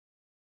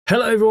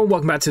Hello everyone,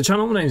 welcome back to the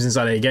channel. My name is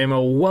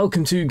InsideAgameR.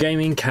 Welcome to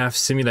Gaming Calf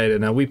Simulator.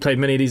 Now, we've played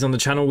many of these on the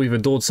channel. We've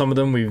adored some of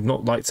them. We've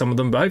not liked some of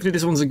them, but hopefully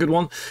this one's a good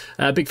one.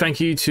 Big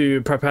thank you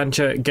to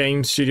Prapancha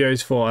Game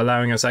Studios for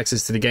allowing us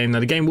access to the game.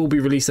 Now, the game will be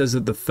released as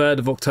of the 3rd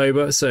of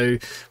October, so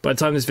by the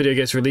time this video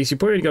gets released, you've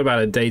probably got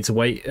about a day to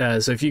wait.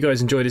 So if you guys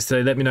enjoyed this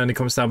today, let me know in the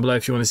comments down below.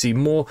 If you want to see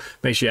more,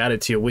 make sure you add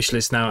it to your wish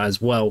list now as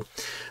well.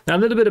 Now, a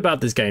little bit about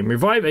this game.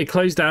 Revive a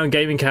closed down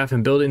gaming calf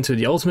and build it into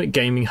the ultimate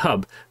gaming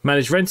hub.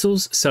 Manage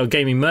rentals, sell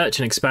gaming merch,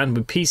 and expand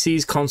with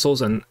PCs,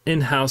 consoles, and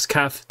in-house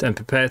calf, and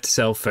prepare to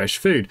sell fresh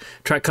food.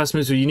 Track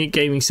customers with unique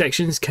gaming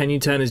sections. Can you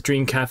turn his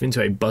dream calf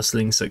into a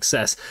bustling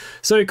success?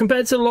 So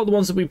compared to a lot of the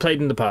ones that we played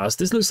in the past,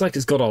 this looks like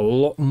it's got a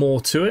lot more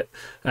to it.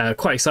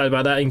 Quite excited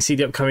about that. You can see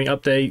the upcoming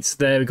updates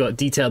there. We've got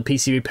detailed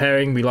PC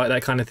repairing. We like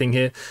that kind of thing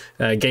here.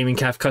 Gaming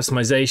calf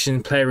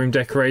customization, player room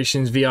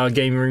decorations, VR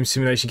gaming room,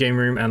 simulation game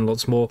room, and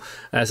lots more.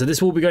 So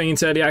this will be going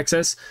into early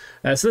access.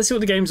 So let's see what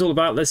the game's all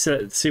about. Let's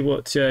see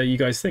what you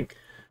guys think.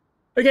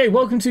 Okay,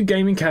 welcome to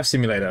Gaming Calf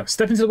Simulator.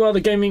 Step into the world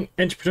of gaming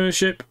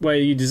entrepreneurship where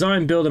you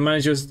design, build, and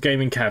manage your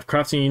gaming calf.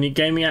 Crafting a unique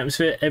gaming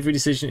atmosphere, every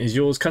decision is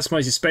yours.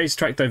 Customize your space,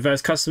 attract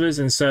diverse customers,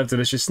 and serve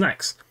delicious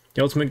snacks.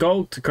 The ultimate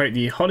goal, to create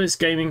the hottest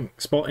gaming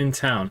spot in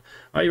town.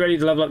 Are you ready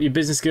to level up your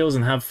business skills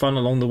and have fun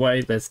along the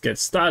way? Let's get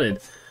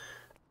started.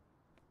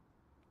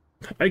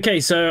 Okay,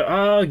 so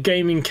our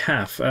gaming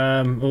calf.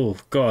 Oh,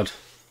 God.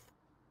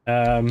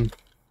 As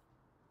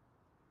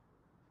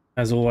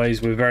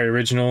always, we're very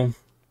original.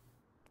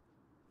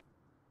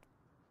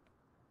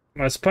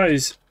 I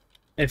suppose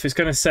if it's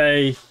going to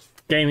say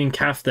gaming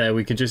calf there,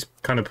 we could just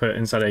kind of put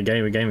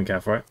InsideAgameR gaming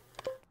calf, right?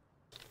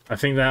 I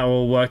think that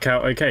will work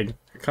out okay.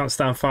 I can't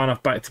stand far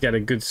enough back to get a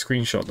good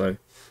screenshot though.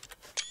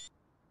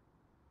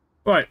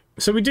 Right,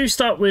 so we do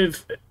start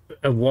with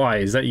a Y.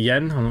 Is that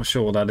yen? I'm not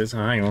sure what that is. Oh,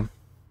 hang on.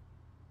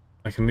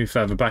 I can move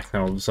further back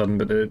now all of a sudden,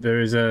 but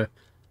there is a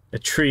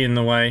tree in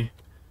the way.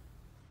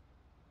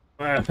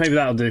 Maybe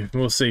that'll do.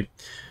 We'll see.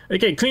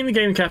 Okay, clean the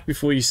gaming calf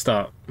before you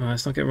start.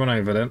 Let's not get run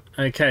over then.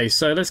 Okay,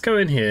 so let's go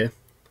in here.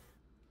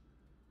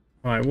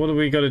 Alright, what do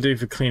we got to do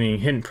for cleaning?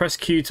 Hint, press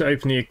Q to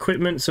open the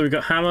equipment. So we've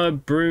got hammer,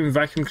 broom,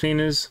 vacuum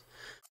cleaners.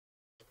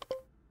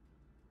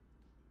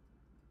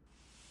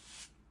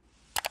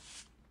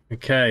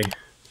 Okay.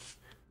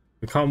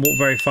 We can't walk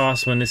very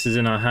fast when this is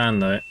in our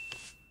hand though.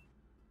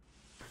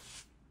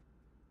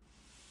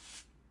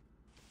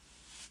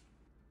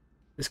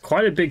 It's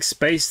quite a big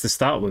space to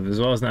start with as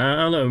well, isn't it?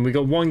 Oh no, and we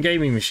got one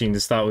gaming machine to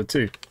start with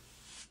too.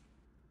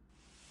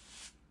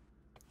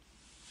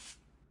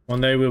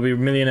 One day we'll be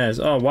millionaires.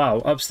 Oh wow,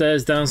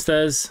 upstairs,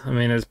 downstairs. I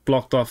mean, it's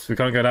blocked off. We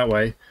can't go that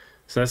way.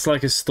 So that's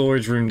like a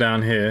storage room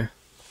down here.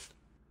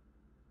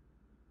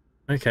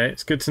 Okay,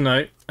 it's good to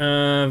know.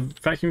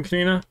 Vacuum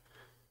cleaner.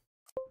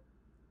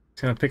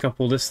 It's gonna pick up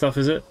all this stuff,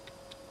 is it?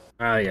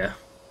 Ah, yeah.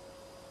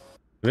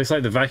 It looks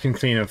like the vacuum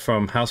cleaner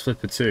from House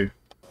Flipper 2.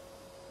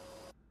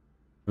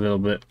 A little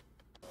bit.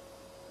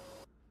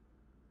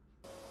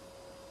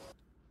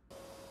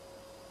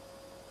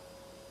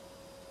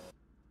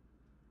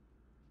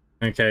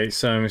 Okay,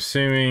 so I'm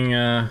assuming,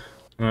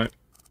 right.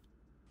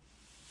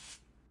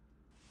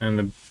 And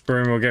the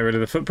broom will get rid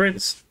of the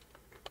footprints.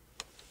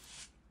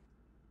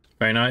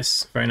 Very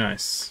nice, very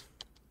nice.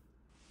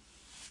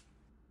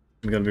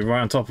 We've got to be right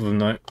on top of them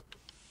though.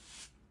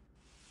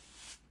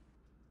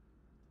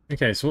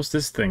 Okay, so what's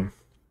this thing?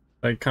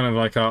 Like, kind of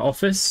like our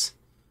office?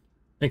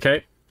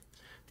 Okay.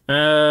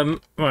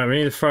 Right, we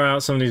need to throw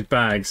out some of these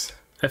bags.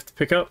 F to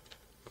pick up.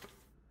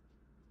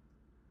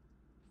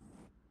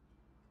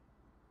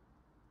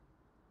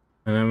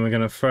 And then we're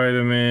going to throw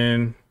them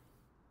in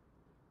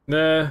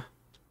there.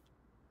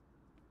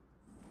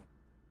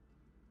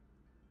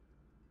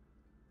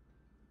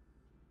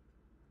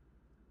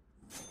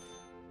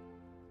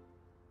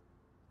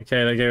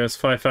 Okay, that gave us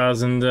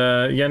 5,000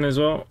 yen as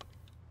well.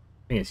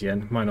 I think it's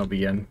yen, might not be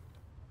yen.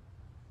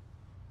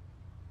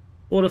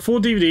 Order 4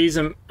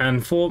 DVDs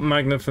and 4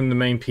 Magna from the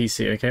main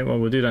PC. Okay, well,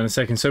 we'll do that in a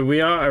second. So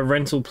we are a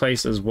rental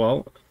place as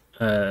well.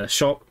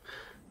 Shop,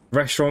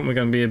 restaurant. We're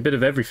going to be a bit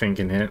of everything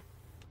in here.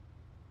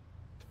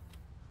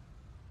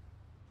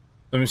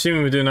 I'm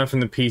assuming we're doing enough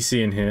from the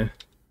PC in here.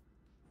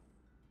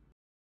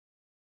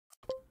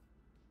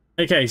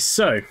 Okay,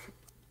 so.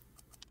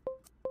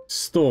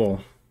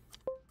 Store.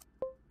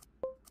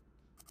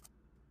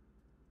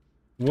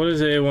 What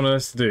does it want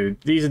us to do?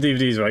 These are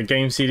DVDs, right?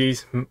 Game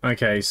CDs.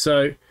 Okay,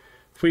 so.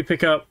 If we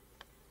pick up,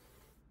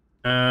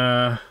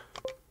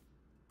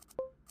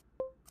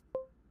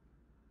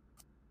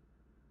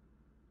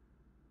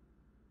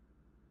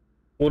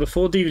 order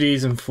 4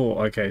 DVDs and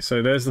 4. Okay,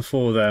 so there's the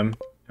 4 of them.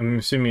 I'm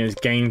assuming it's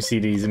game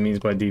CDs. It means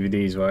by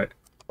DVDs, right?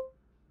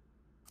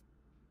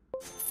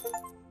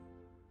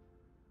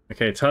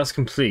 Okay, task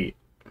complete.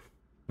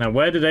 Now,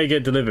 where do they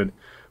get delivered?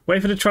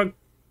 Wait for the truck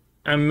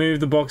and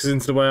move the boxes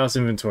into the warehouse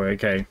inventory.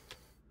 Okay.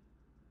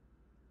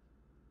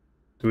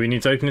 Do we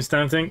need to open this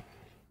damn thing?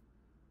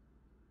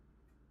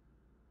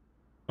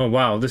 Oh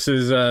wow, this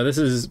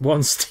is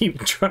one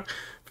steep truck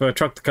for a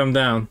truck to come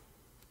down.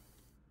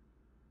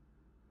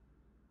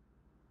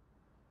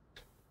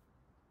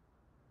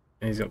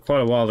 He's got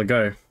quite a while to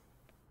go.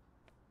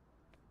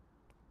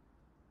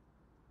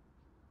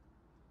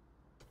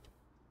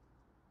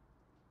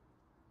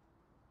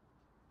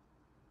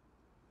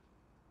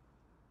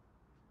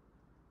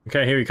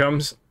 Okay, here he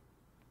comes.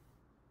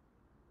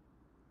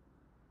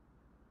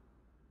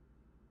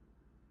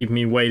 Keep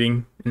me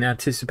waiting in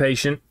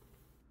anticipation.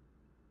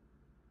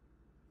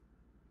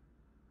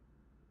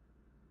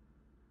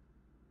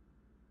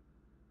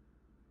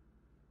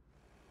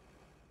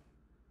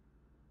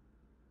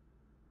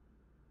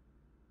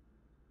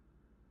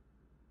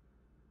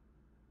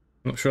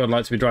 Not sure I'd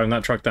like to be driving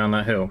that truck down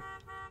that hill.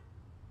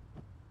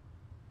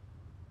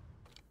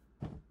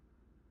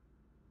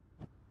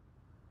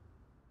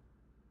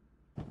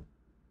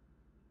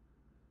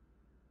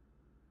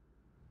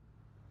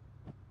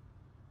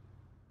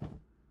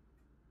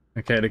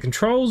 Okay, the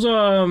controls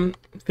are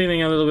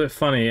feeling a little bit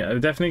funny.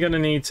 I'm definitely going to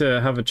need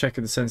to have a check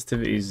of the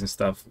sensitivities and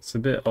stuff. It's a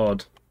bit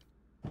odd.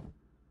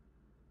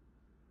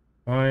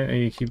 Why are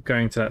you keep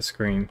going to that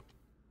screen?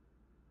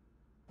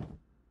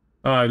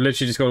 Oh, I've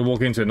literally just got to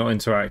walk into it, not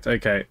interact.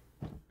 Okay.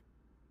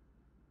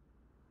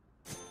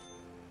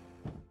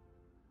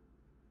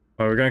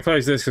 Well, we're going to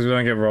close this because we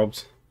don't get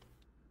robbed.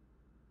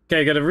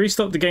 Okay, got to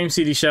restock the game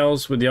CD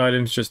shelves with the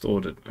items just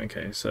ordered.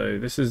 Okay, so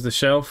this is the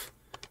shelf.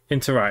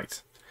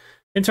 Interact.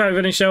 Interact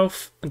with any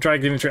shelf.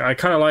 Drag the inventory. I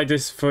kind of like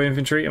this for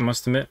inventory, I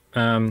must admit.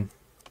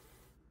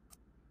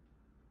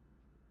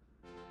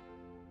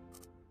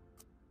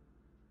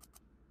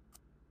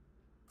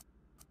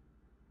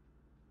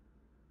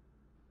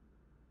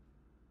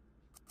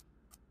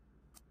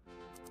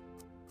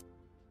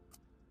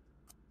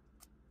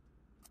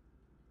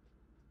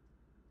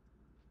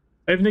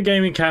 Open the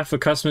gaming caf for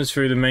customers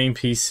through the main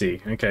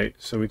PC. Okay,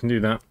 so we can do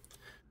that.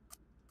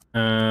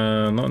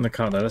 Not in the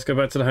cart there. Let's go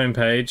back to the home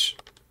page.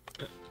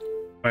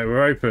 Right,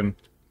 we're open.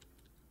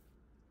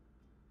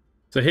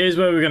 So here's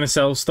where we're going to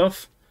sell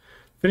stuff.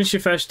 Finish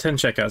your first 10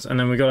 checkouts, and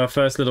then we got our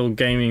first little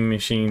gaming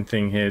machine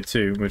thing here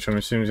too, which I'm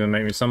assuming is going to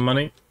make me some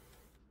money.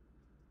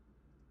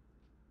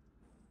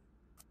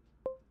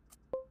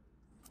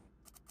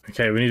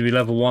 Okay, we need to be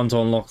level 1 to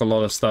unlock a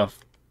lot of stuff.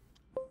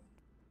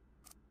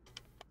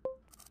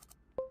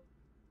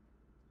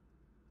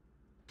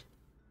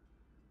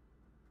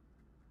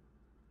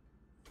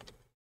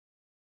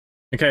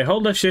 Okay,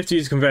 hold left shift to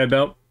use conveyor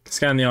belt.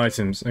 Scan the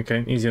items.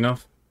 Okay, easy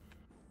enough.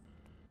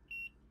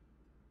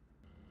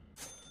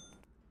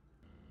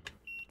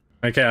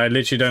 Okay, I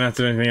literally don't have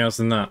to do anything else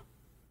than that.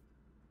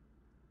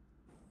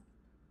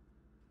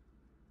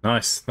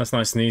 Nice. That's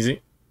nice and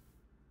easy.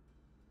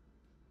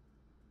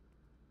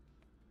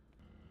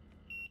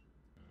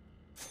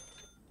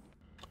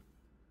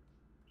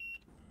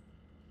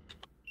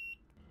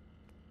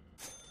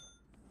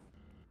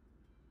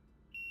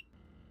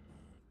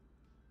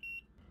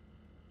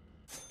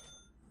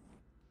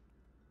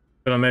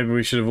 But maybe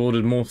we should have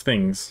ordered more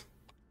things.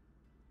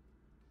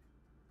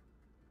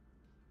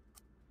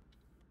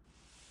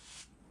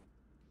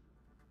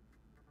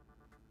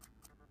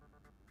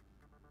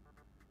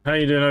 How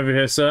you doing over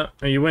here, sir?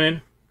 Are you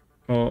winning?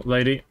 Or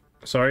lady?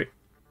 Sorry.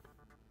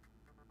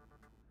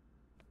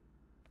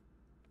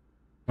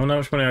 I wonder how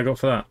much money I got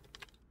for that.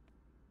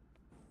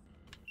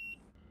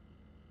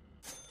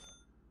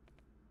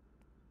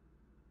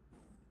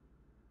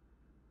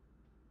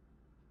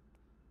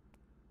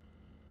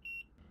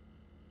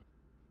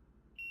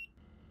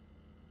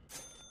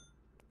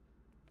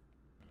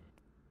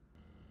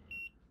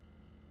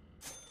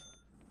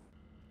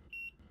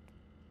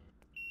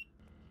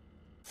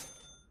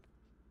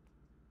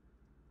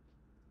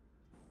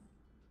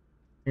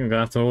 I'm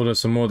gonna have to order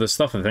some more of this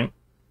stuff, I think.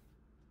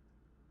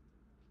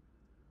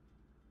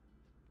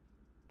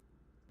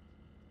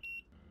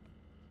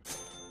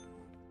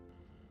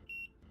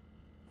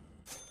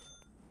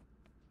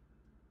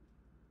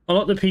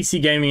 Unlock the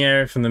PC gaming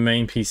area from the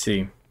main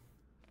PC.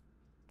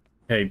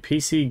 Okay,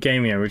 PC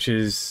gaming area, which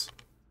is...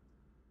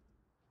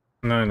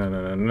 No.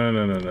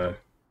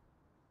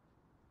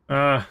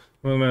 Ah,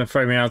 well, I'm gonna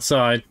throw me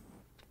outside.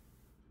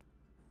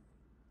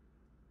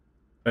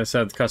 Let's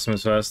add the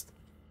customers first.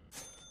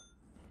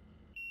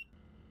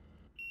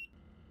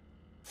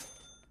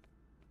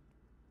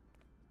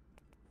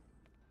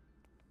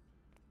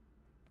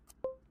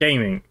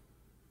 Gaming.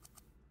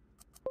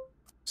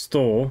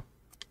 Store.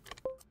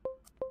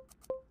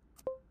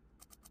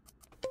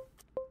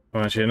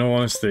 Well, actually, in all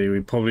honesty, we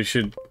probably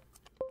should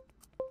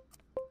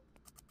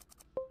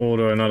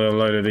order another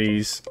load of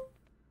these.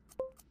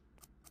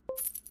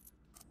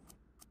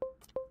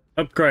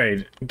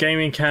 Upgrade.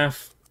 Gaming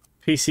caf.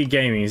 PC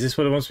gaming. Is this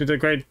what it wants me to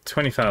upgrade?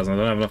 20,000. I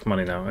don't have enough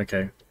money now.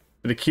 Okay.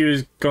 But the queue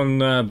has gone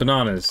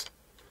bananas.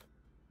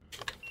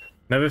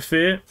 Never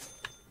fear.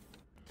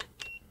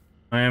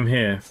 I am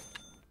here.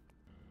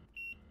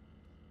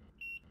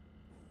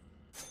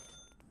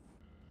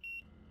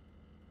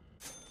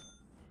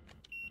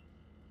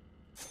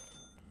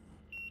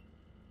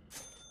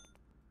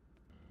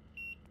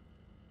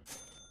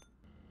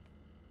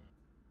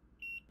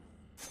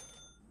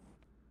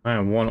 I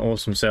am one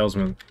awesome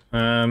salesman.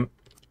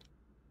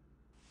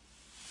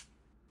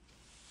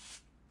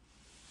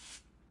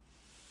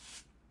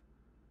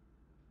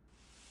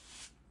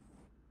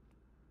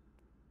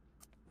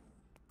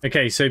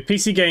 Okay, so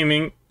PC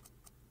gaming.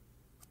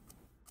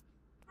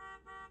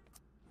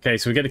 Okay,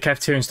 so we get the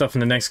cafeteria and stuff in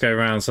the next go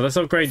round. So let's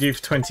upgrade you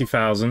for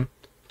 20,000.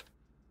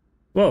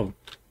 Whoa,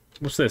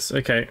 what's this?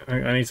 Okay,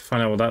 I need to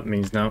find out what that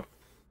means now.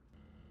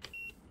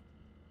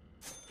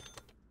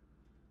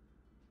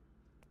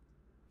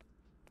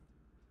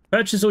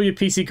 Purchase all your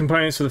PC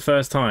components for the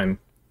first time.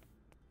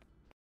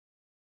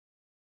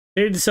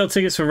 Here to sell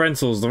tickets for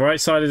rentals. The right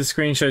side of the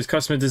screen shows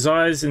customer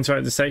desires,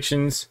 interactive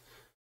sections.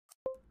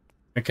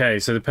 Okay,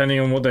 so depending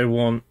on what they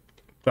want,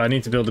 but I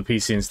need to build a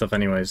PC and stuff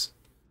anyways.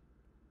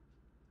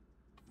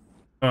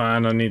 Oh,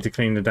 and I need to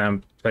clean the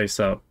damn place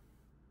up.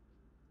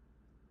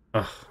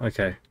 Oh,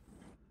 okay.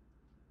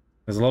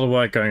 There's a lot of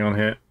work going on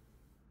here.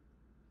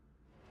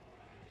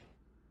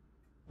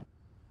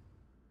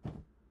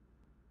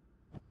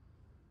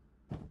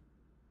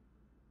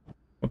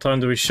 What time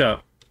do we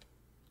shut?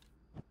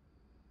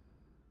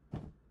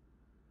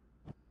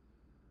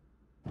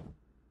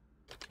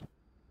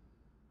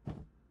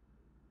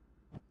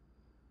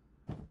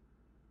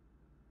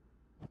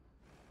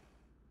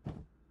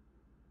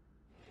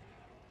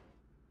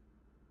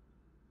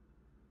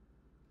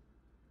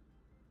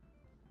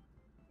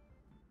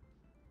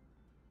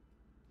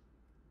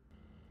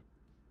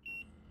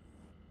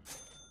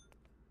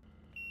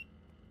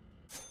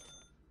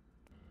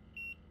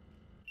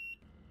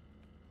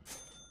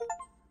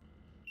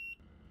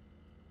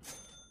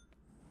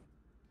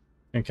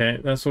 Okay,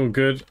 that's all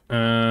good.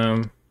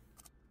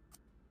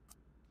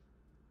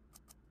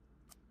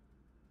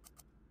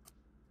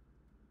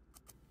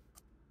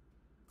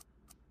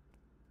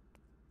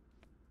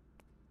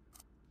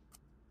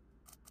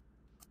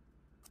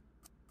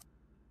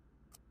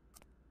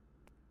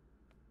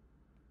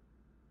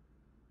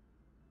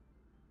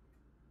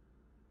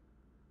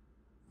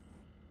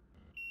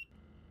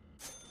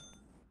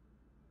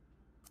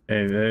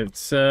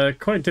 It's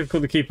quite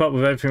difficult to keep up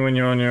with everything when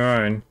you're on your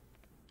own.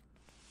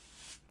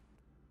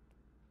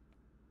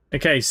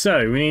 Okay,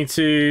 so we need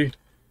to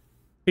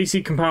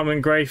PC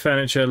compartment, grey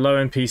furniture,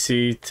 low-end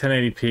PC,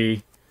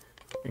 1080p.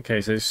 Okay,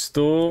 so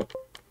store.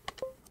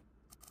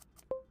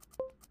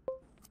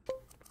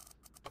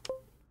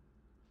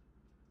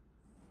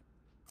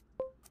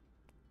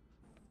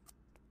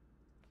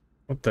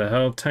 What the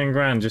hell? 10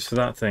 grand just for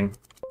that thing.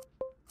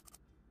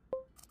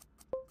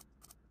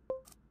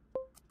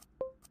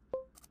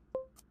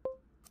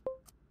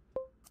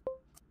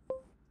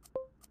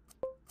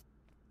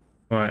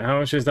 Right, how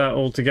much is that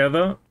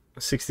altogether?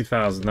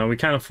 60,000. Now we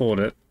can afford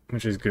it,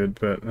 which is good,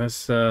 but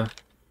let's try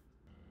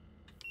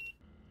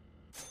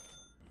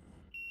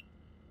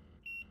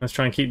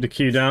and keep the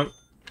queue down.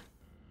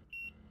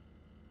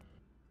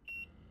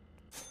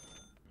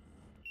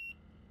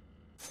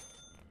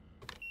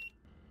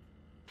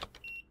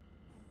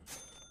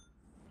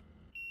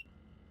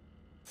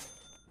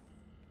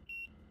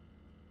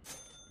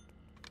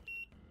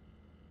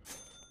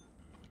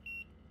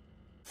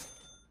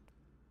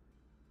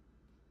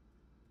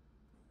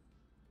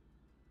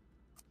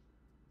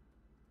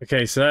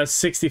 Okay, so that's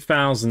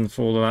 60,000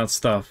 for all of that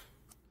stuff.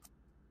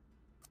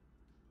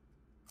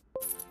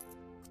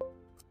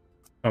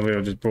 Oh, we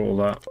all just brought all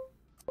that.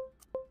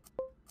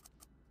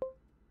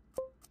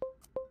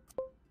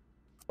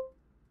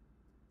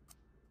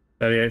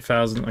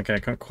 $38,000. Okay, I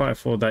can't quite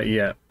afford that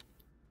yet.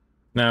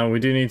 Now, we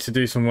do need to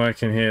do some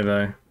work in here,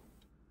 though. The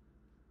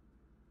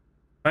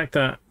fact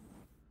that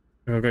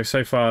we'll go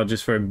so far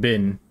just for a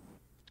bin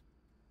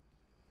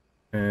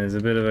is a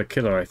bit of a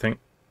killer, I think.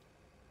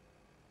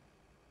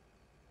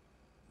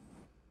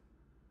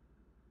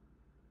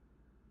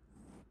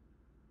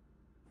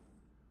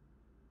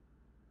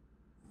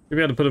 We'll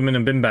be able to put them in a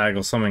bin bag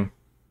or something.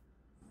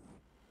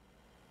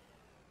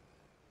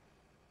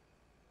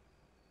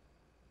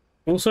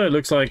 Also, it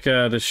looks like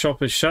the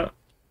shop is shut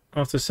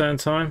after a certain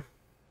time.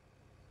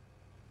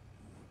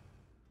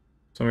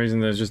 For some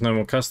reason, there's just no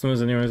more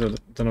customers anyways. I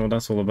don't know what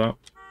that's all about.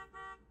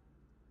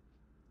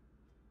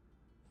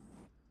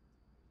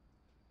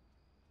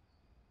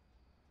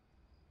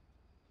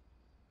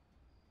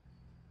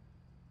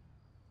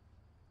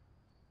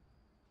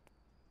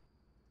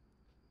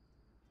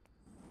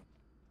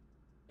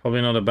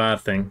 Probably not a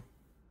bad thing.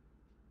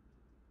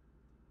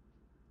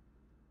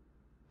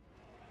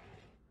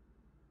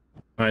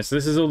 Alright, so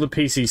this is all the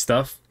PC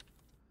stuff.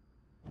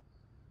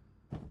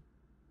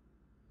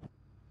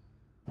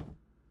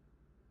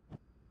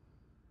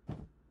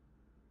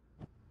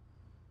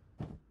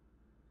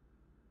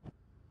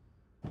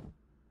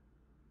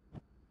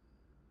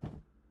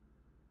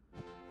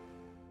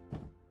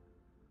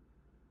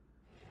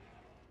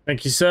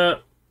 Thank you, sir.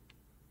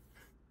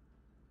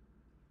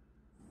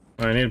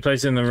 I need a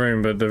place in the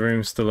room, but the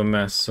room's still a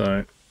mess,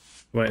 so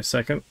wait a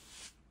second.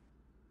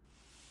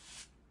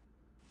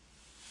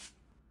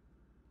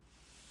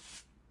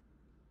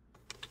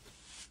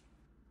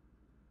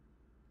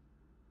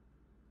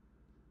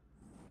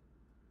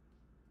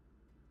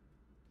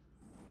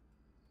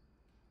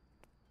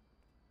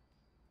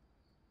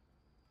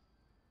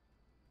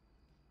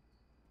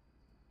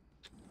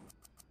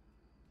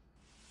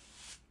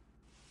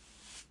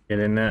 Get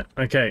in there.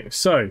 Okay,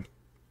 so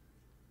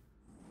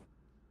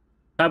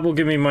Tab will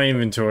give me my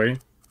inventory.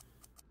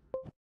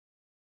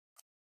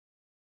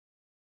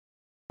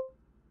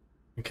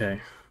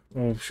 Okay,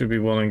 all should be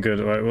well and good.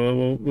 All right,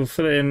 well, we'll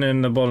fill it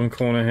in the bottom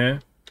corner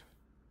here.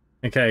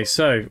 Okay,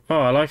 so,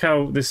 oh, I like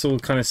how this all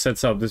kind of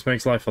sets up. This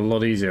makes life a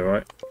lot easier,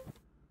 right?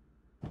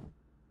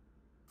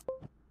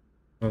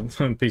 Well,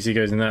 PC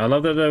goes in there. I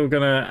love that they were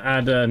going to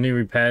add new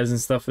repairs and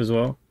stuff as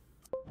well.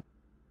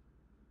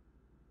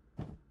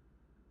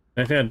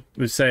 The thing I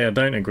would say I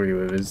don't agree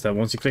with is that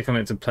once you click on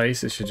it to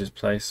place, it should just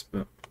place,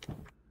 but...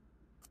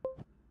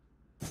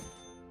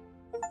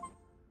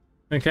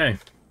 Okay.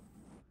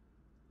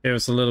 Give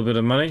us a little bit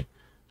of money.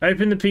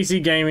 Open the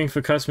PC gaming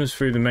for customers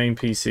through the main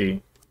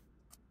PC.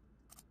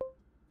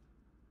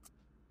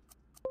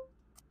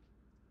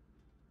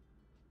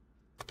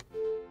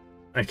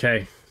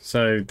 Okay,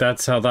 so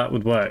that's how that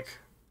would work.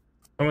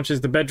 How much is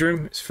the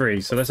bedroom? It's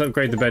free, so let's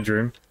upgrade the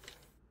bedroom.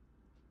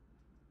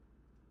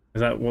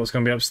 Is that what's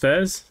going to be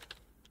upstairs?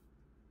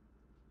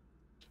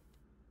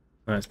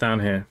 No, it's down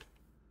here.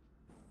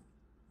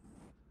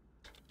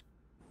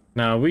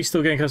 Now, are we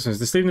still getting customers?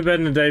 To sleep in the bed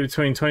in the day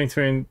between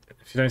 23 and...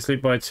 If you don't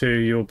sleep by 2,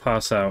 you'll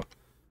pass out.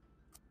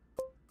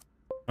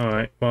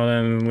 Alright, well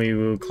then we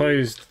will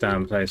close the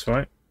damn place,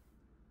 right?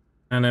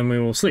 And then we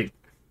will sleep.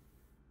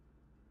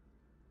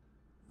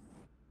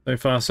 So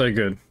far, so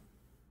good.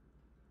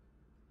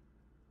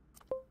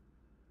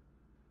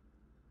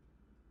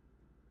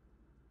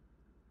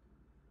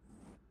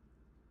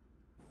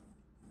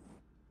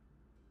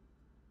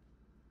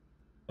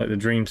 Like the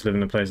dream to live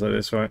in a place like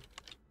this, right?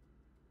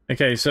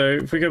 Okay, so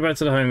if we go back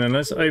to the home then,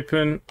 let's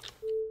open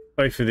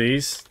both of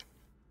these.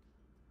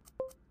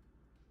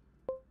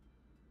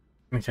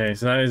 Okay,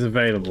 so that is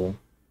available.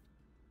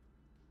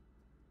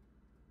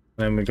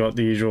 Then we got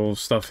the usual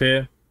stuff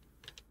here.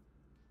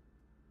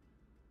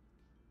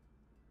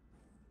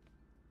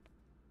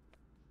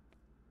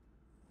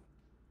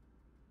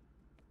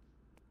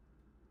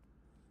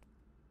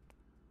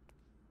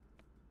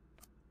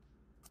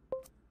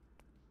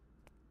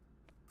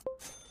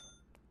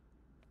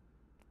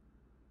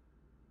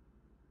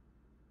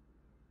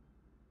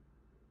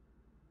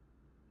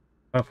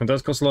 Oh, it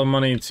does cost a lot of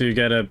money to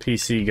get a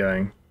PC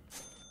going.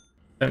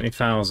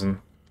 70,000.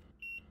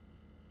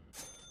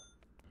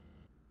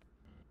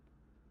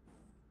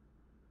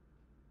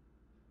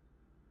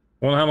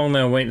 Wonder how long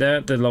they'll wait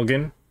there to log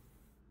in.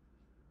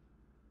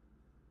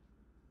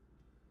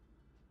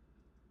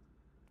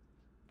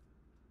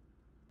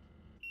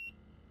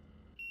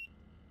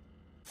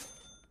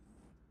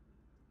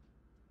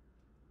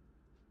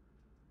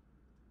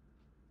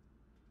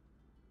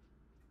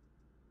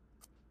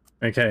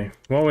 Okay,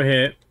 while we're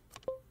here,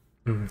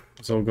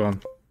 it's all gone.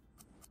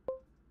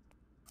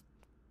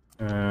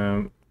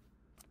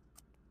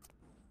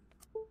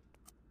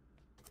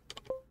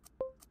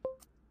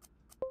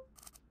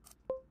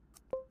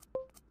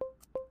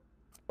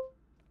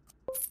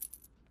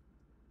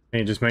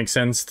 It just makes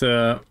sense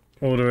to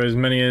order as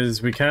many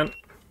as we can.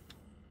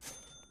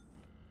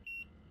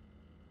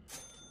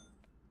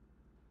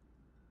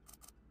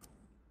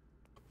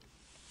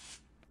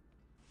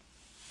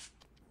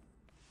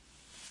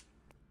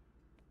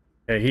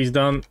 Okay, he's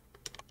done.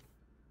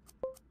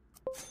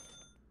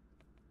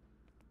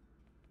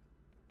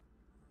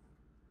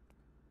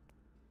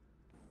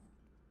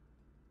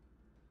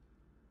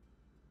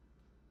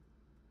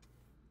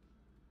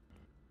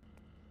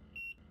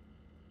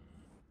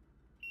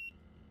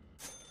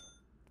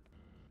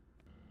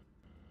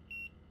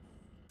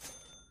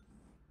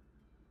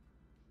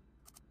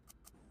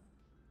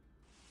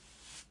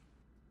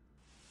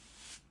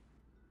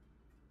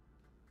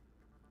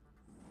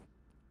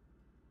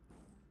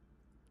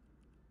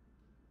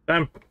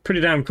 Pretty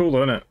damn cool,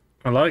 isn't it?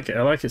 I like it.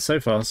 I like it so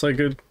far. So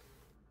good.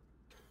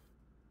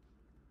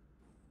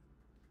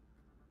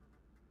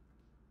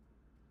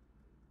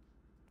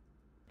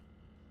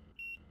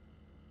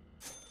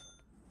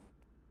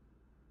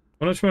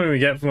 How much money we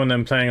get from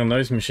them playing on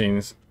those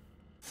machines?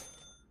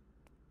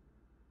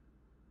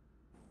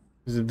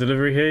 Is the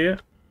delivery here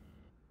yet?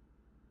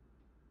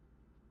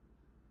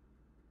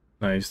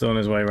 No, he's still on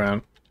his way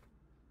around.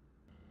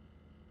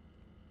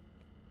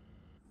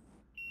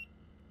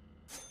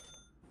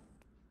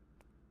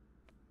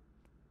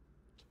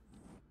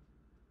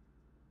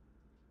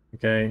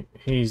 Okay,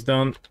 he's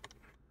done.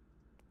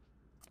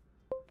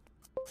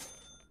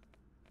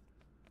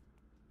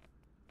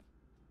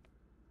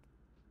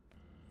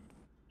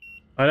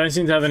 I don't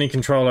seem to have any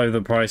control over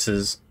the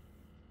prices.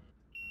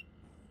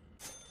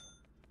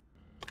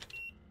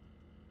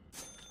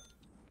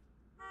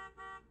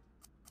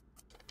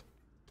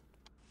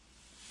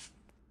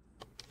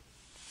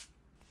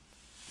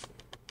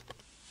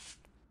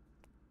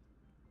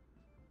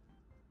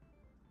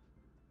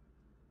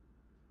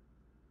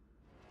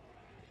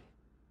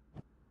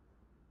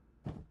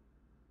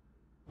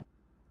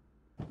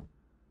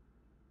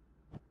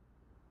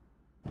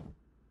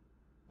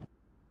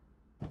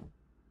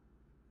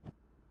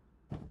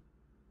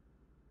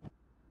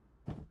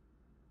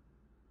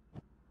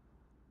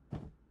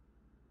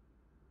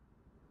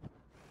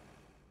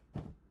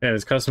 Yeah,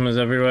 there's customers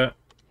everywhere.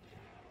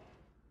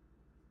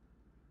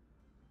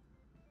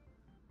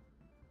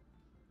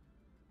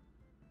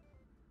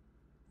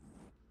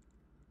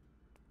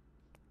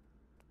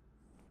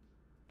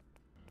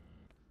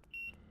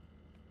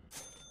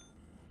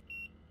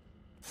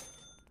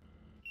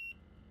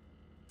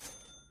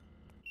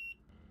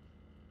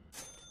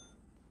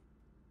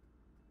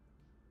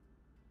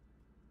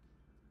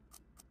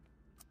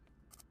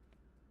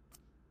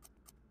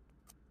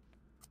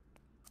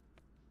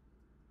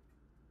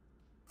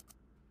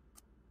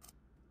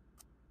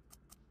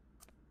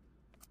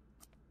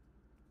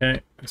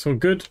 It's all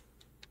good.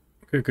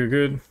 Good, good,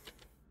 good.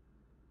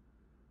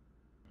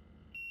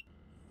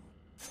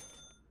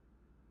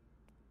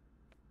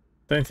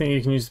 Don't think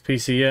you can use the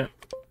PC yet.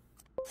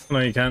 No,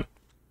 you can't.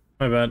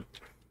 My bad.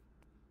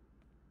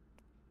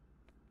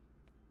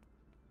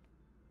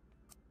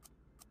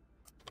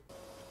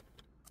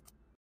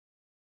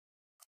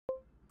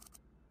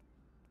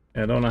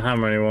 Yeah, I don't want to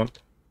hammer anyone.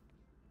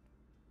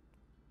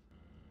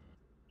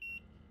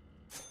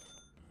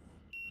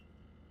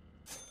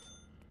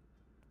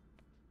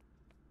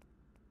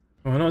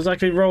 Oh, I'm not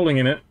exactly rolling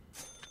in it.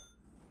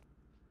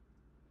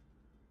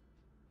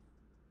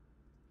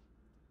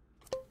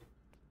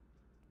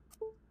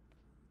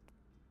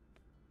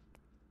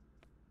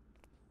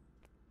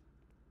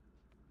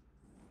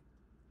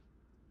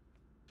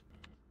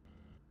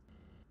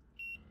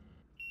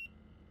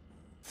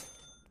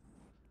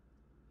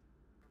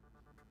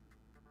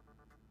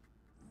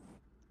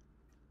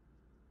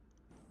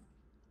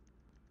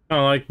 I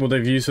like what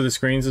they've used for the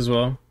screens as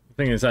well.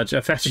 I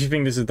actually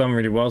think this has done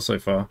really well so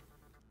far.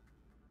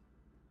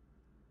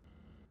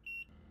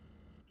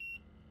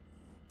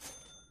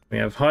 We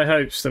have high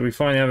hopes that we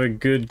finally have a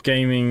good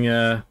gaming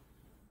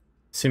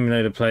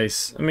simulator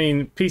place. I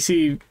mean,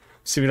 PC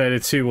Simulator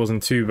 2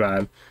 wasn't too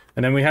bad.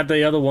 And then we had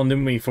the other one,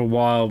 didn't we, for a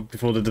while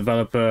before the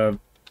developer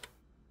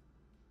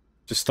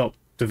just stopped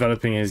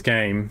developing his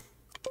game.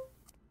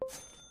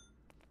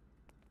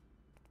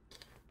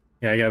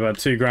 Yeah, I get about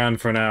 $2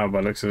 for an hour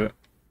by the looks of it.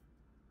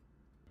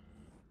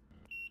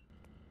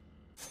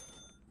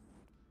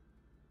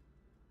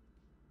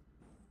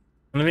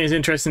 And I think it's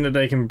interesting that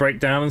they can break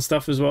down and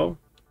stuff as well.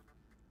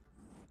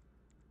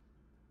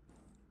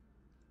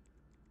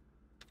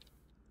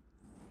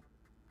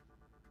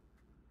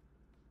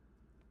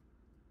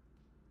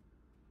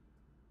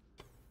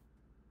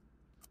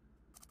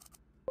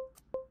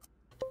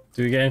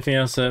 Do we get anything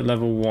else at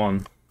level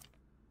 1?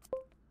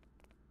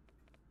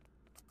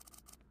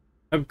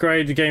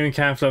 Upgrade the gaming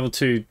calf level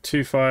 2,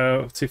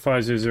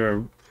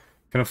 2500.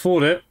 Can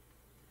afford it,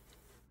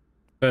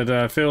 but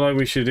I feel like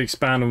we should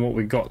expand on what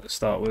we got to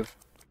start with.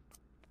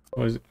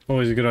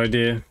 Always a good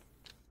idea.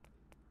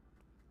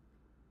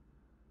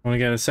 I want to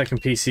get a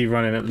second PC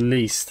running at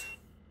least.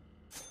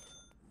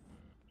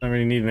 Don't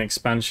really need an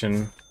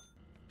expansion.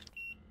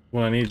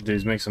 What I need to do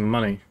is make some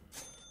money.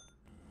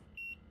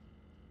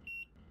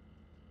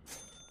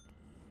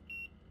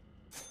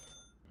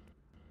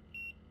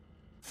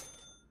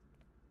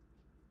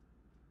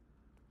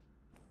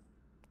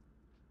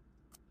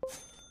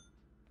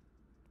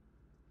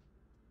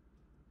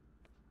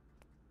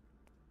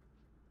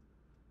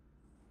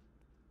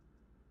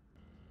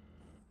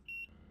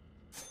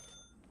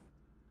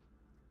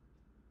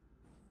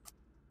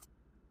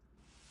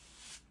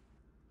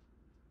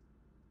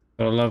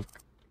 But I love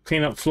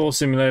clean up floor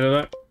simulator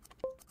though.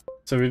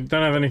 So we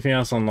don't have anything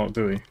else unlocked,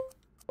 do we?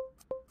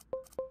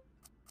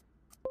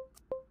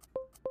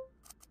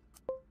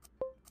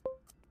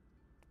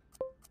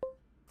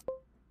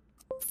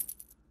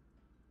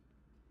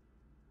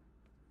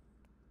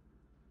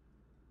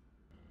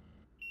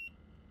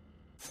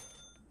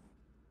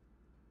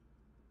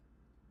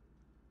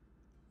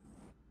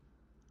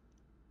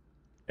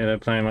 Yeah, they're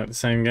playing like the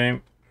same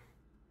game.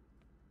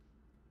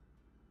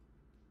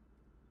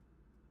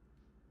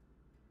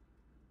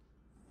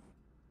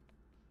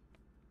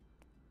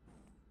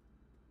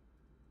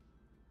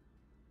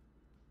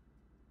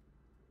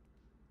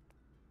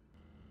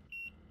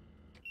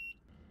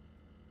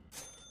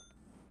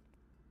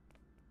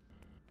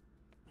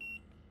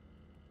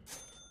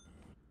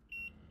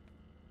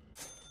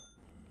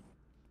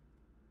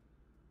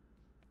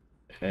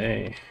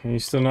 Hey, are you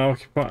still not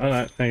occupied?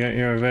 Oh, no,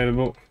 you're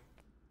available.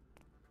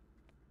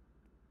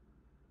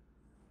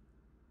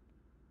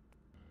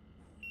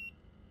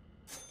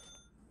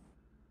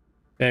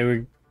 Okay,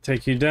 we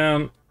take you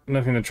down.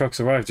 Nothing, the truck's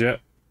arrived yet.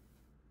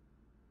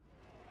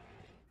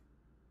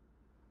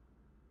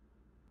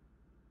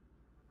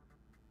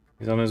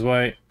 He's on his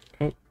way.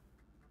 Oh.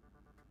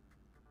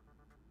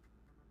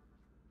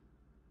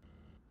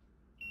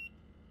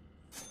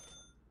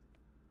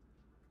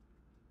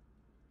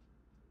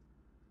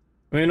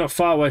 We're not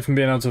far away from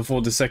being able to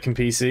afford the second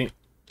PC.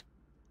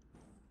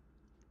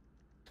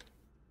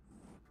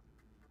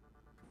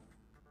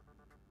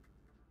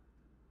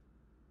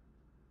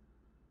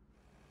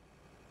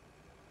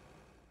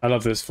 I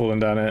love this falling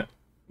down here.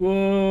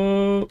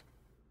 Whoa!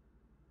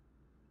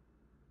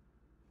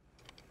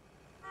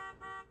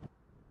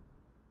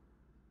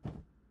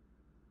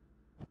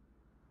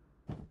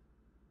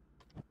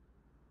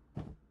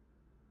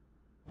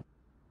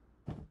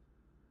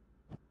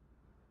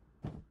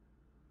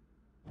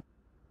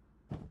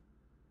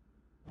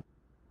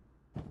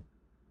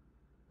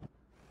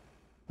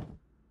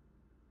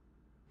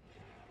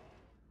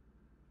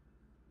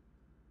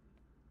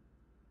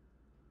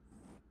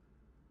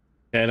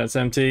 Okay, that's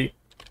empty.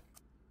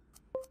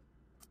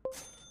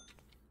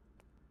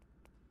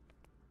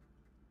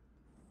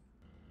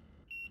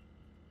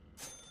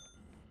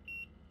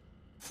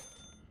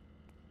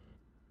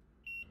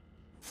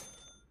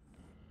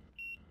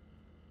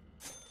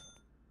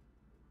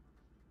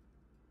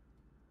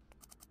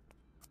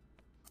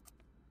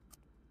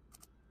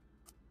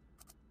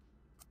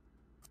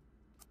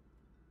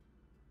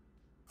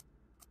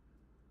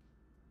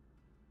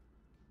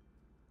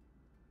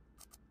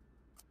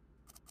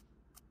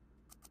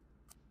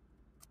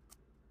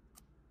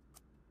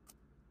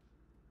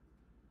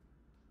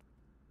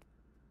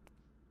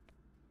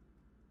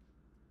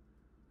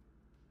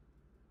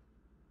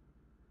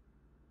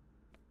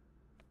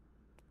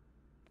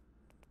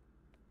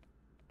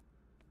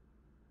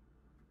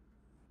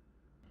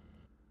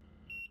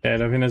 Yeah, I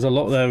think there's a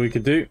lot there we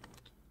could do.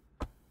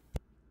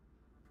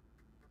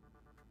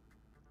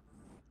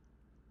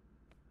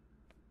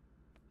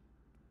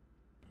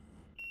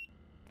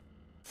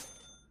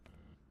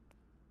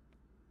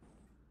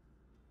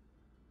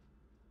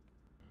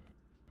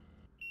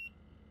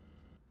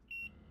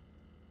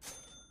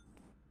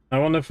 I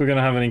wonder if we're going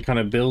to have any kind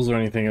of bills or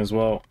anything as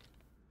well.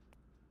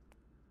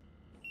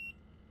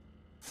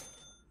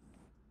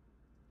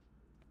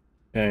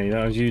 Okay,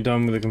 that was you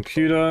done with the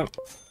computer.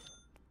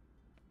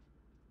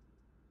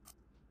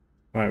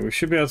 Right, we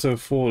should be able to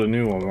afford a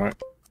new one, right?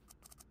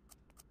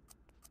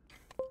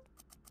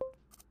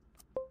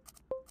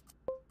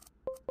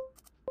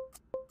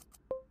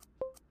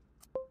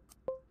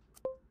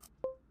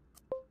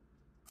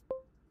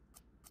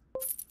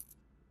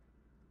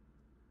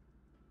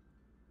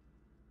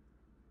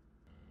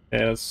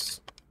 Yeah,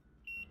 that's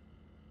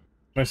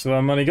most of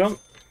our money gone.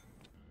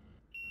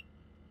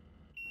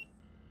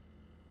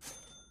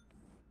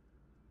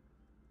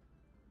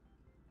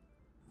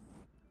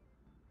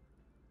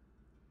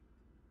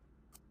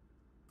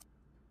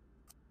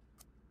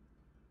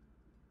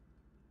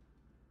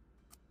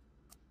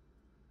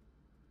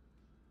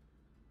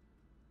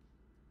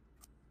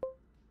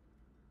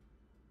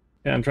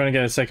 Yeah, I'm trying to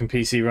get a second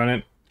PC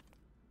running.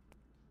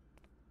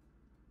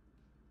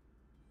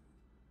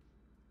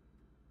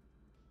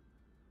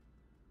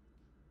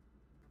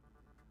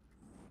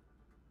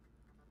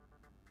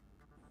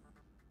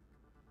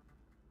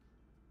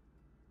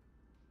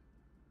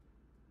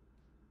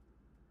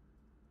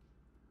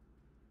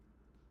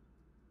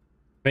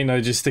 I think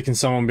though, just sticking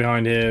someone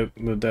behind here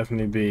will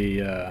definitely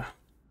be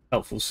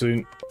helpful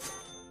soon.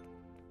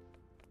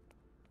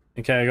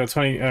 Okay, I got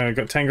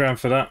 10 grand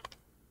for that.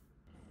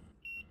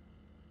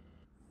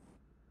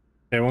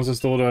 Okay, once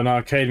installed an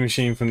arcade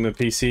machine from the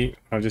PC,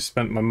 I've just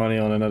spent my money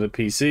on another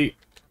PC.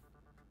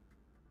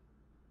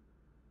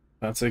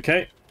 That's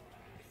okay.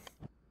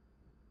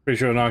 Pretty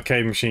sure an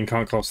arcade machine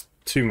can't cost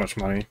too much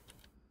money.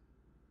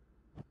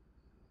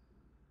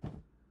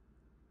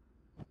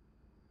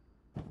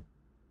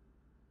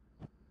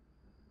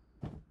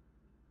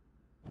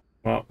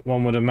 Well,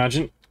 one would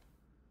imagine.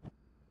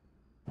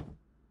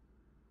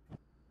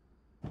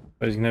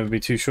 But you can never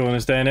be too sure in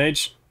this day and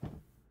age.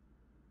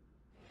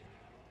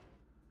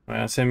 Right,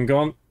 that's him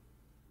gone.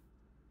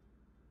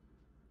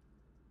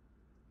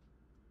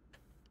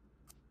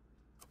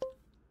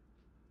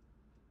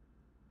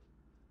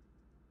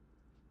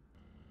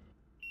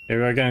 Here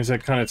we are getting to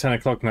kind of 10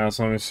 o'clock now,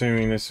 so I'm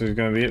assuming this is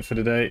going to be it for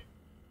the day.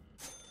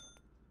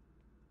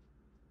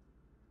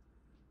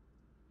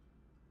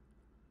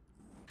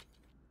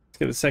 Let's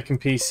get the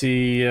second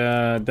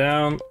PC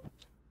down.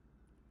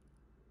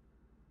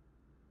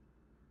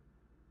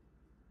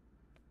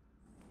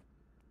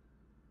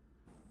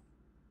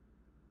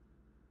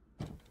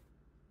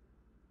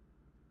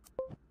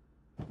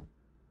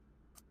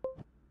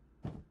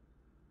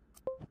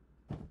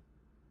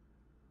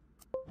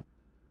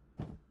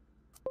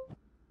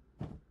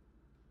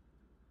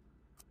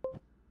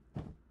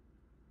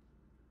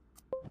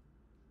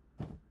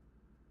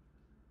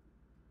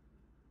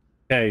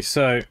 Okay,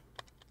 so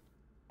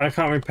I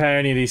can't repair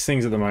any of these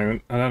things at the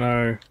moment. I don't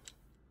know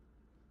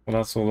what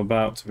that's all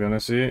about, to be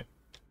honest with you.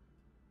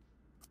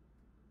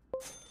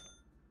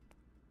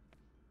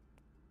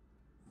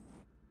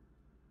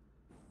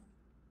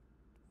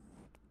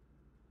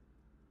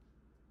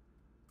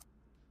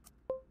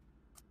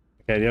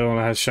 Okay, the other one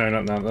has shown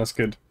up now. That's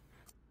good.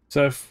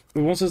 So if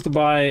it wants us to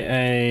buy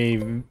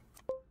a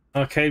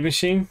arcade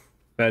machine,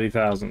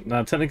 30,000.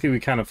 Now technically we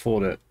can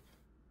afford it.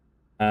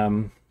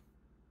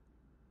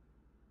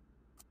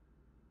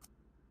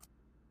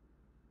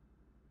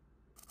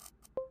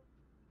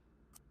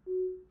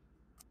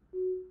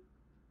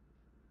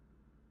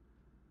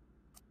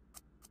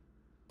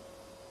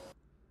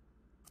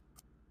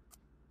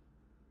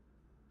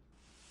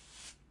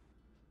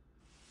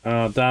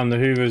 Oh damn! The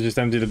Hoover just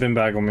emptied the bin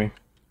bag on me. I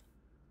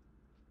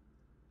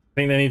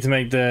think they need to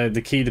make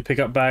the key to pick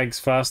up bags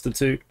faster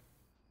too.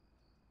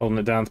 Holding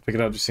it down to pick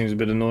it up just seems a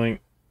bit annoying.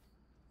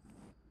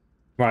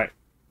 Right.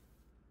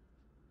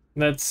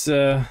 Let's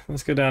go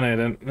down here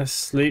then. Let's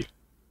sleep.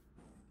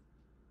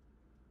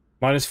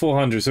 Minus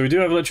 400. So we do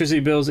have electricity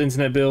bills,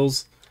 internet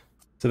bills.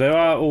 So they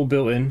are all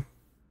built in.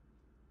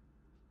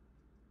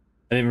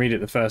 I didn't read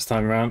it the first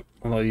time around.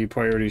 Although you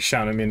probably already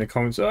shouted at me in the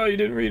comments. Oh, you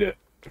didn't read it.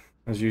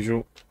 As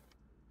usual.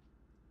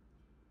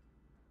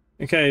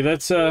 Okay,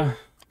 let's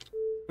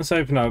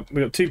open up.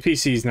 We've got 2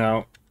 PCs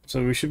now.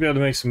 So we should be able to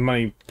make some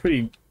money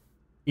pretty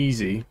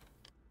easy.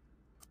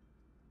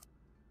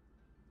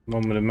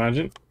 One would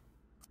imagine.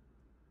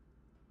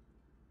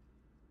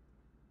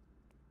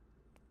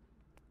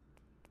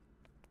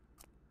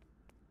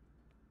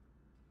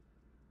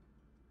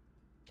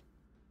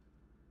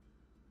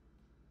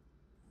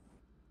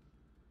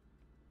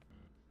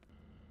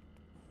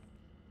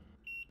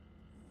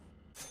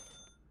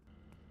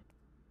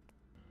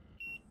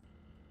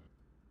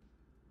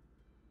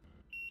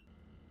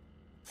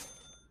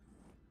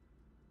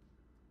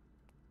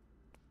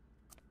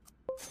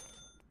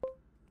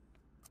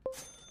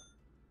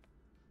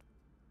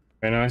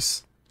 Very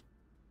nice.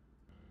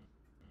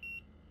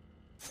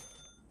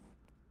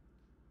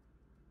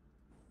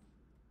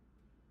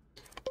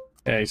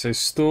 Okay, so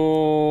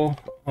store,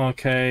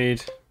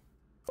 arcade.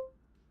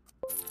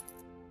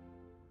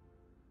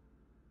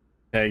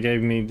 Okay,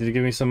 did it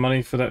give me some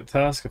money for that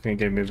task? I think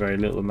it gave me a very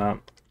little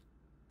amount.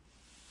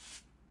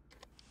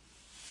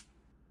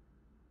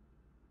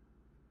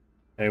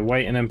 Okay,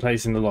 wait and then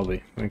place in the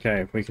lobby.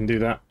 Okay, we can do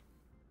that.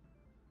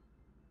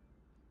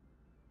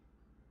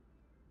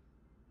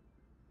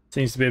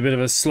 Seems to be a bit of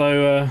a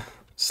slow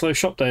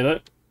shop day though.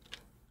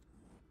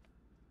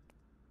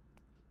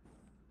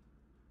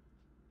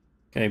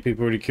 Okay,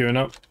 people already queuing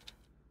up.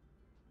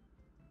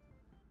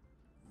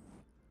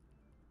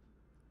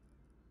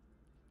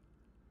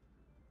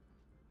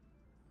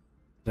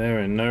 They're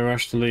in no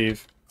rush to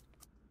leave.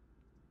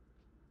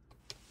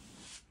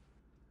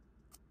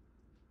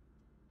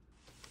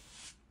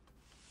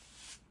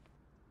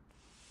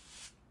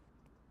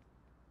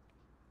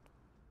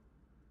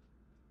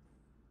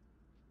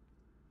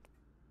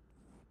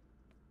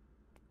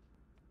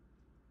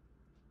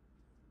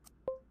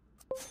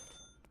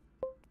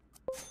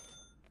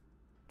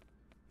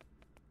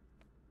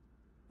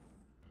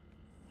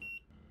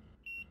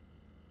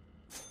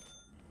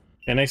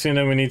 Okay, next thing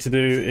that we need to do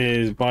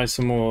is buy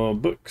some more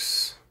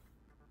books.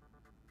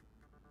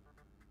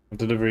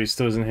 Delivery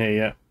still isn't here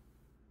yet.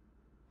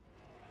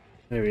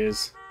 There he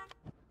is.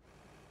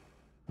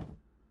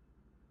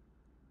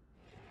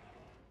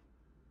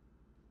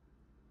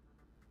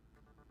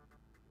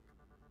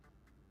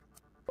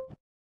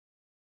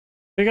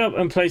 Pick up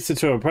and place the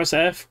tool. Press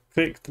F,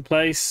 click the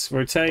place,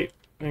 rotate.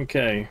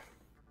 Okay.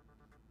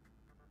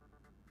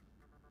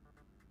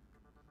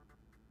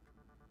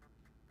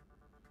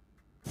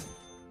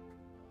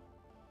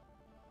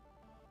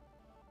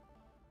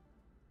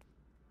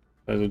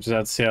 So we'll just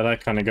have to see how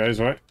that kind of goes,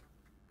 right?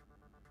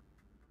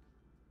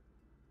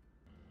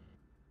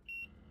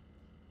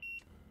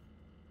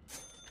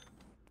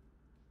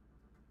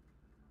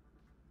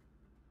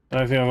 I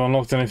don't think I've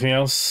unlocked anything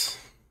else.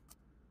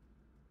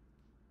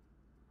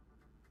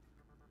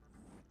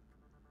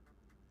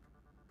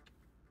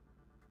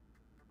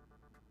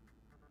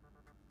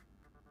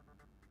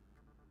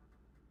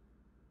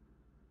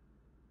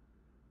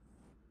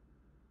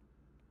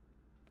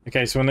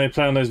 Okay, so when they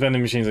play on those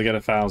vending machines, I get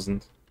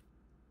 1,000.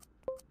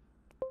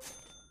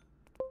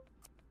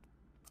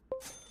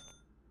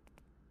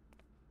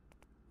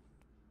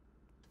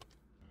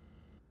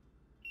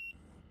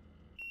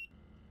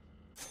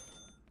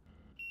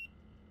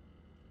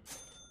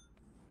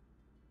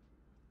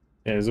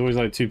 Yeah, there's always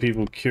like 2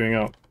 people queuing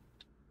up.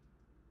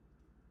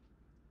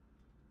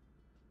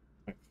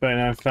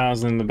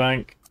 39,000 in the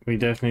bank. We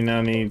definitely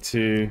now need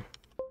to...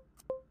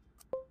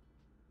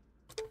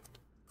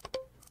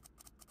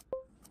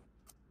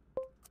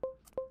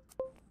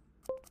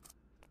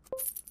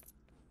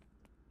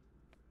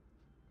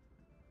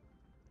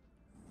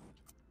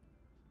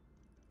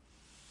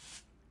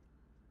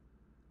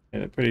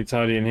 Get it pretty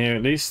tidy in here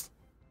at least.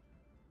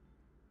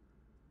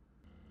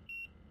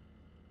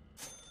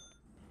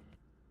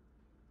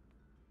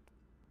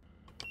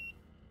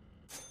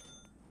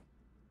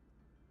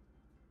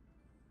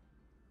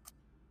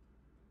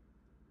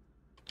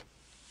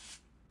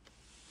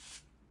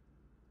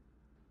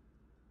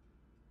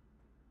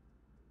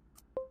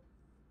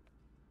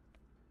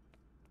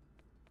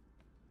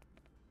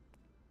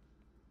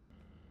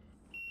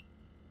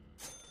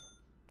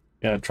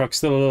 Yeah, truck's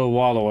still a little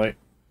while away.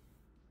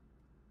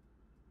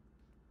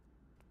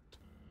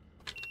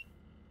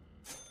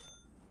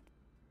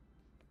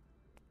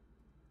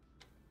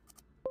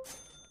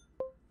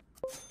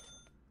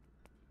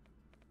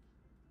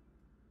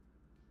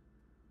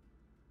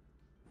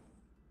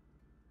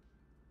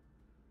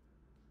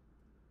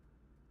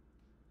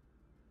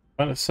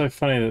 But it's so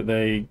funny that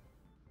they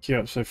queue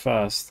up so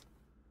fast.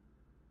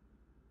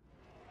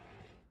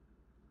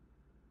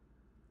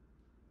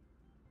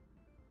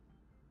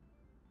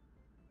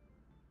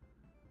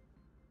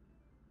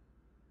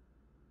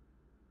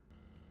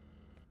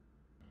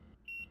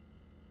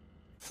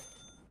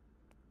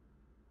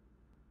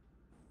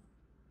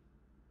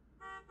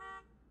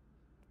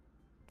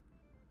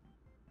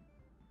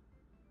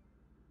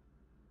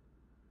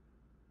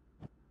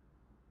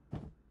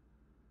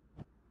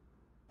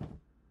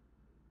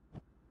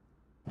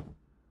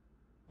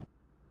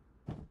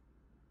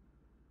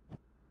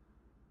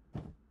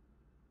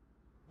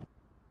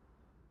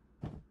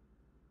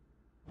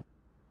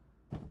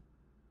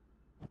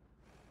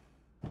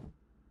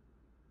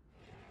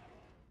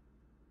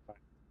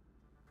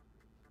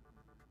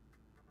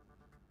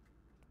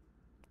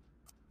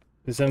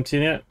 Is it empty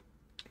yet?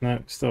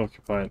 No, still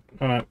occupied.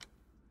 Oh no.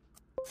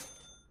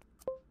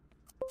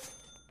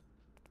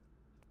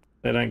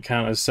 They don't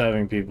count as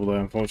serving people though,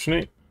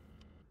 unfortunately.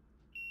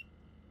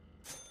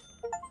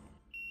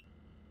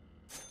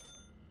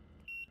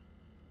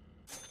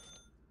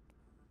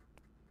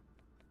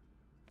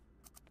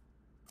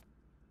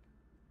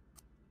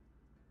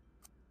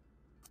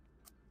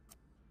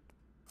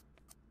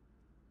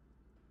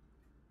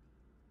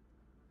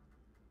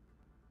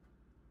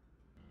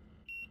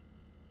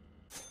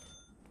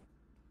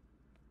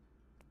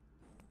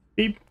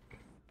 Beep.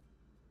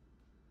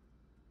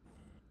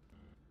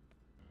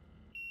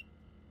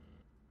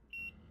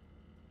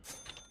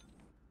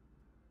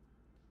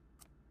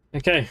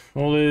 Okay,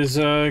 all is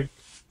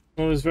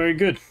very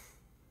good.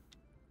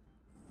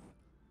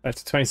 Back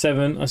to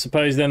 27. I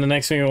suppose then the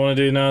next thing I want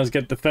to do now is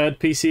get the third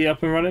PC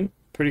up and running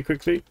pretty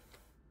quickly.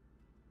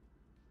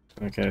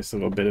 Okay,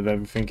 still got a bit of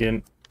everything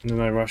in. There's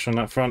no rush on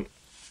that front.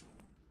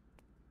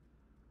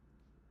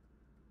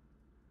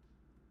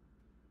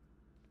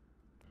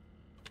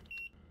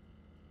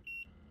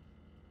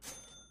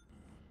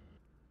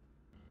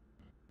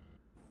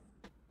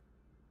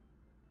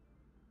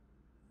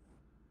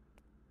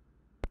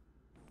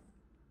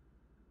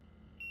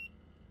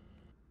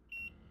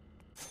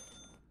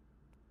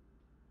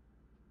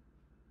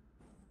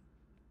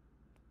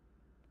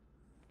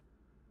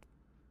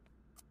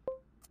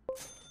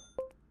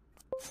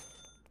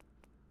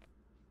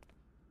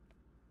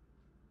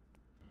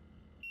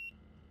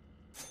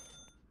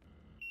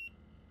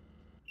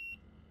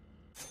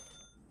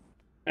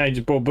 Hey,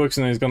 just bought books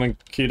and he's gonna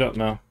queued up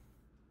now.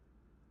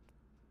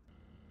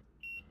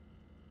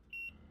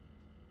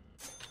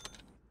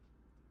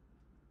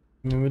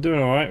 I mean, we're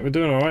doing alright, we're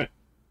doing alright.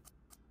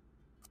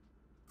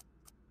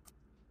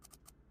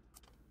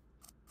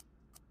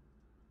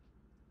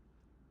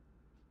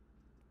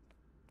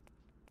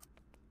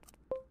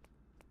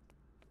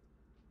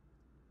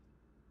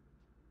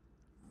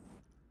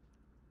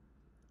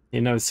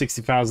 You know,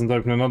 60,000 to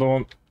open another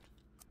one.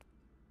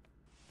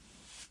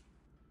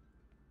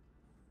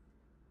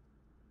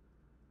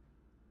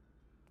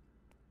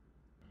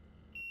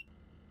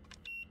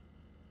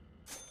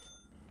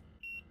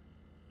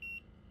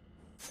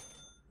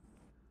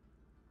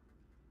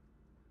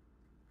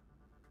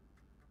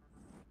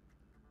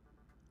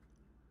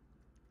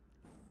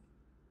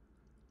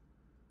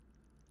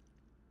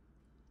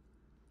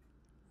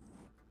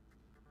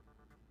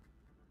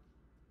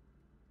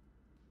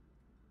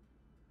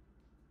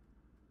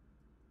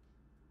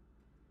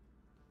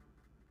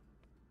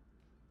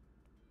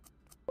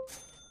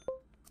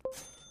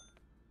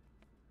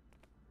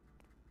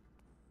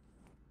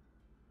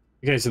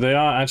 Okay, so they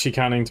are actually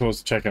counting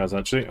towards the checkouts,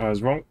 actually. I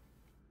was wrong.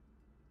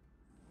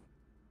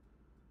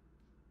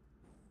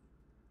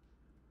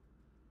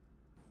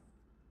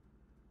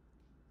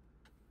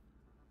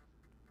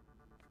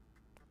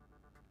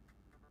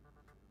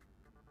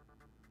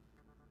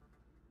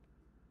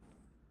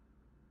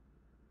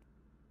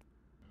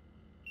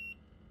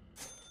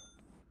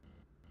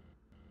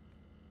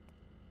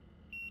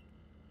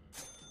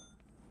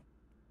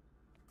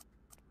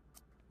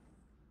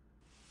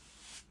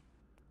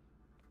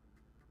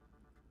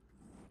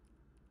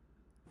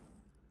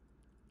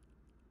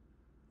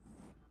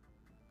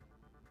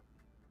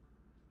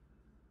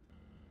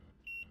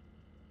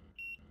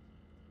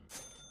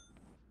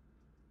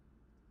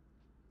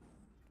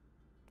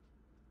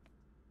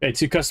 Okay,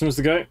 2 customers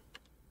to go.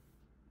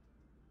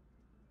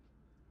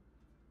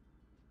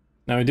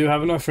 Now we do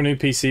have enough for a new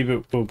PC,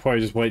 but we'll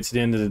probably just wait to the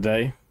end of the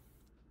day.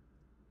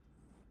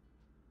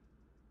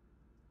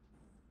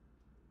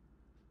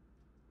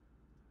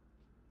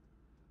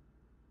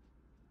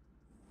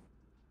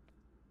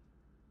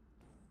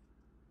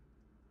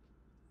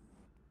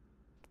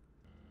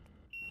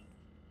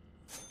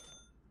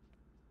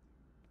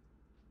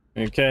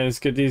 Okay, let's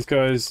get these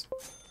guys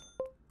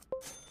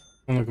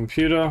on the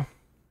computer.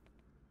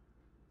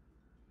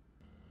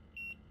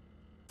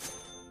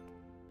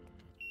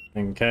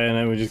 Okay, and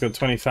then we just got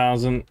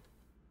 20,000.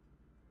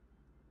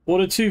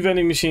 Order 2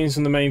 vending machines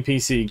from the main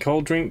PC,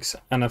 cold drinks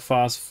and a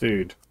fast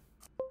food.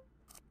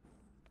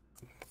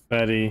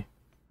 30.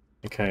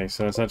 Okay,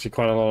 so that's actually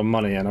quite a lot of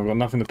money, and I've got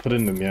nothing to put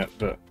in them yet,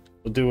 but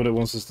we'll do what it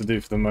wants us to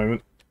do for the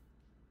moment.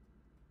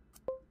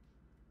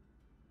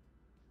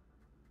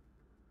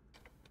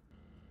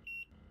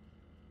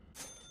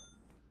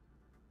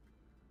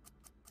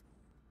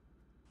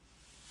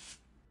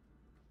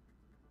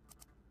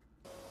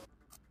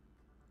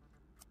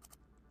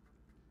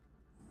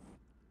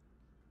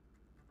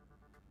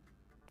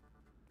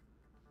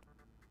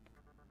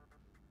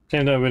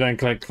 Shame that we don't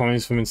collect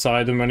coins from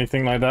inside them or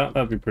anything like that.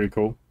 That'd be pretty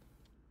cool.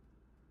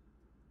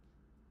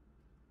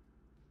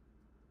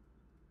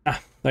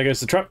 Ah, there goes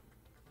the truck.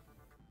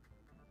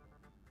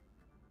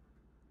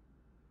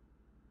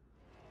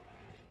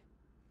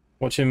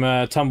 Watch him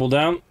tumble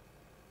down.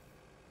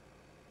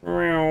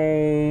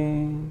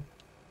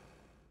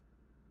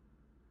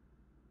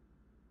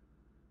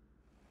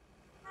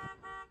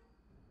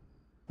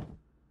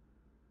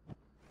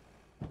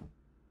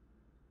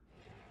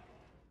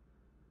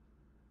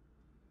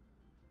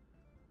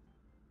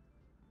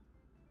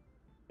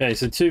 Okay,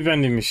 so 2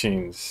 vending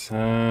machines.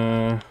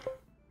 Suppose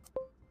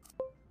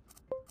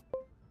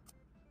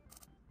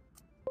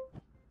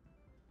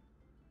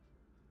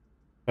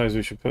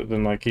we should put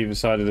them like either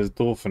side of this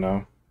door for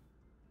now.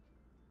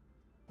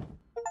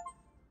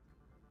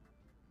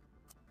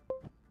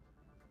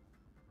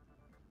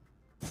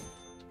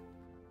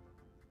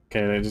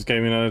 Okay, they just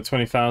gave me another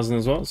 20,000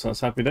 as well, so that's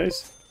happy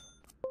days.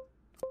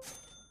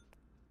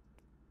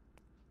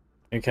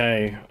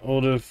 Okay,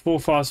 order 4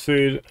 fast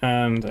food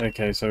and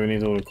okay, so we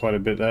need to order quite a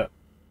bit there.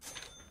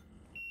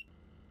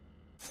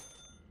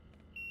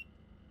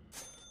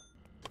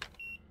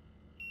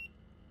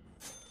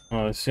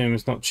 I assume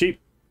it's not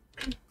cheap.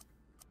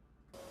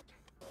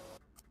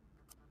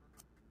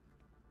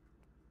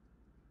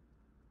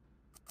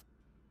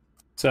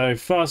 So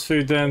fast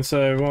food then,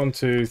 so 1,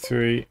 2,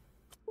 3,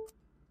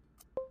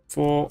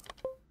 4.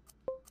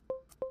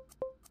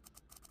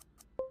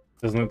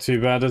 Doesn't look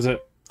too bad, does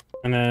it?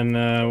 And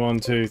then 1,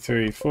 2,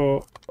 3,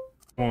 4.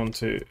 1,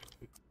 2,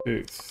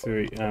 2,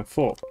 3, and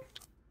 4.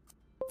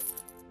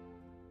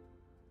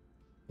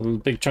 A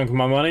big chunk of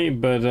my money,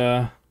 but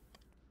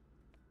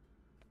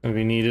gonna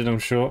be needed, I'm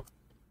sure.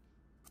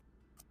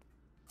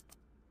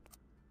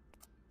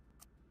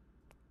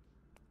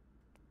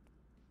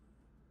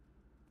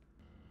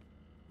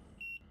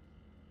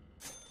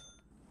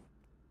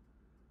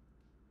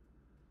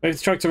 Wait for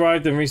the truck to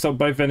arrive, then restock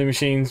both vending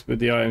machines with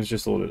the items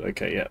just ordered.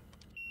 Okay, yeah.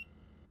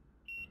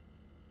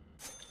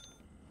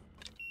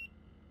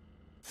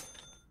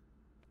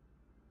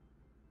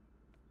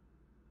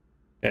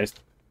 Yeah, it's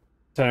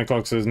 10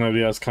 o'clock, so there's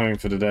nobody else coming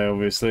for today,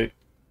 obviously.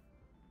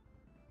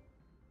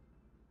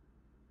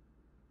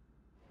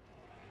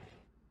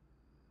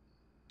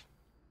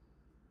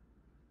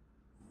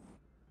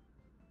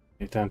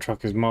 The damn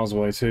truck is miles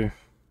away too.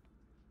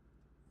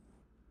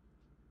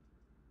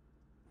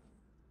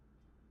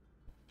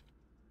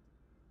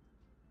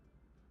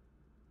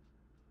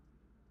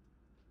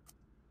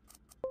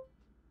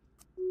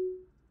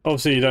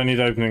 Obviously you don't need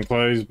to open and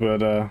close,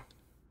 but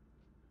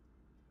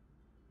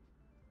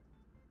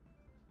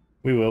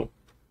we will.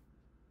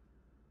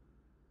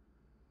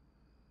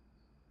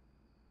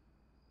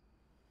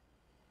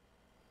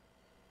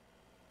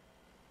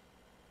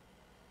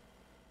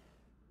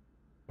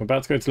 We're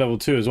about to go to level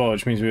 2 as well,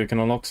 which means we can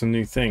unlock some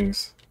new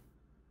things.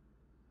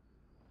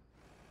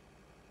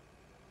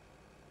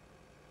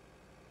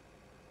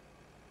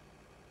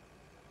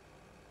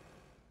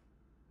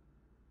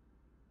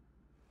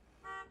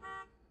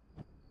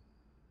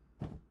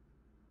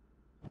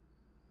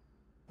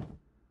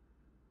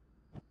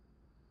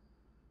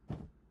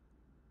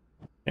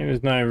 I think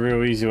there's no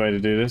real easy way to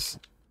do this.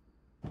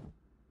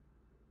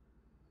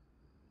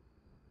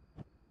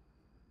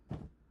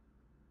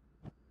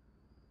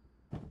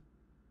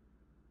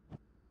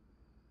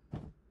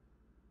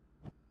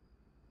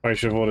 I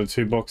should have ordered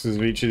 2 boxes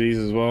of each of these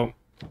as well.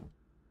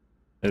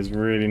 There's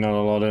really not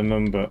a lot in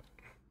them, but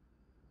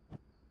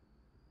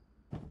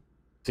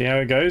see how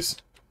it goes.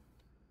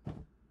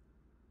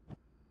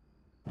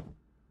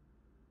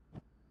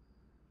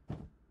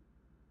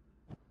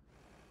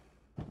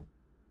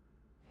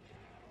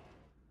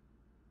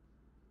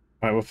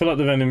 Alright, we'll fill up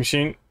the vending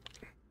machine.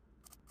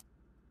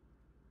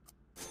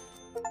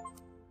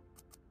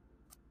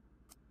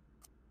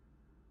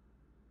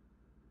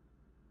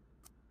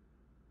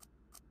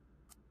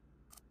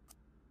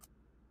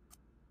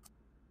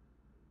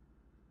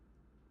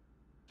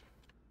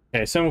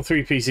 Okay, assemble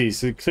 3 PCs.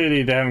 So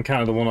clearly they haven't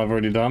counted the one I've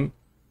already done.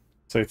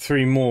 So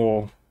 3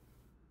 more.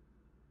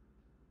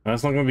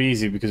 That's not going to be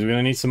easy because we're going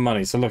to need some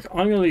money. So look,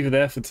 I'm going to leave it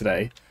there for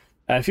today.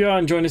 If you are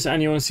enjoying this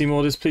and you want to see more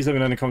of this, please let me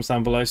know in the comments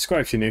down below.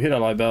 Subscribe if you're new, hit that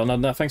like bell, and other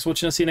than that, thanks for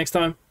watching. I'll see you next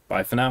time.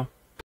 Bye for now.